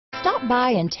Stop by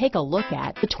and take a look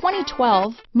at the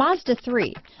 2012 Mazda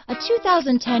 3. A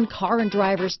 2010 Car and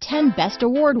Driver's 10 Best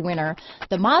Award winner,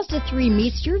 the Mazda 3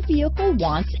 meets your vehicle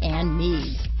wants and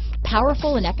needs.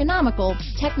 Powerful and economical,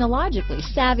 technologically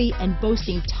savvy, and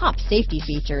boasting top safety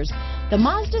features, the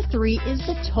Mazda 3 is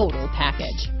the total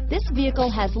package. This vehicle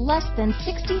has less than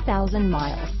 60,000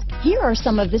 miles. Here are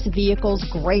some of this vehicle's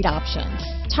great options: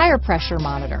 tire pressure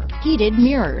monitor, heated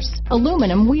mirrors,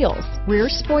 aluminum wheels, rear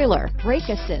spoiler, brake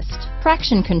assist,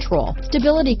 traction control,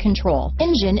 stability control,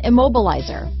 engine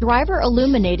immobilizer, driver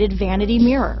illuminated vanity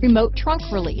mirror, remote trunk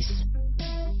release.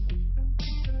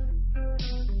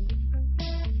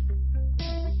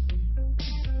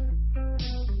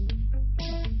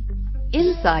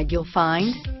 Inside you'll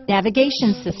find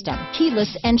navigation system,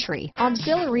 keyless entry,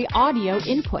 auxiliary audio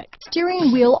input,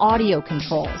 steering wheel audio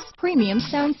controls, premium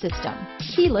sound system,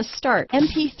 keyless start,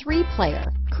 MP3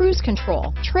 player, cruise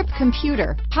control, trip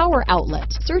computer, power outlet.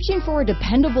 Searching for a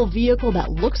dependable vehicle that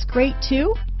looks great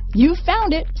too? You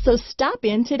found it, so stop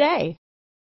in today.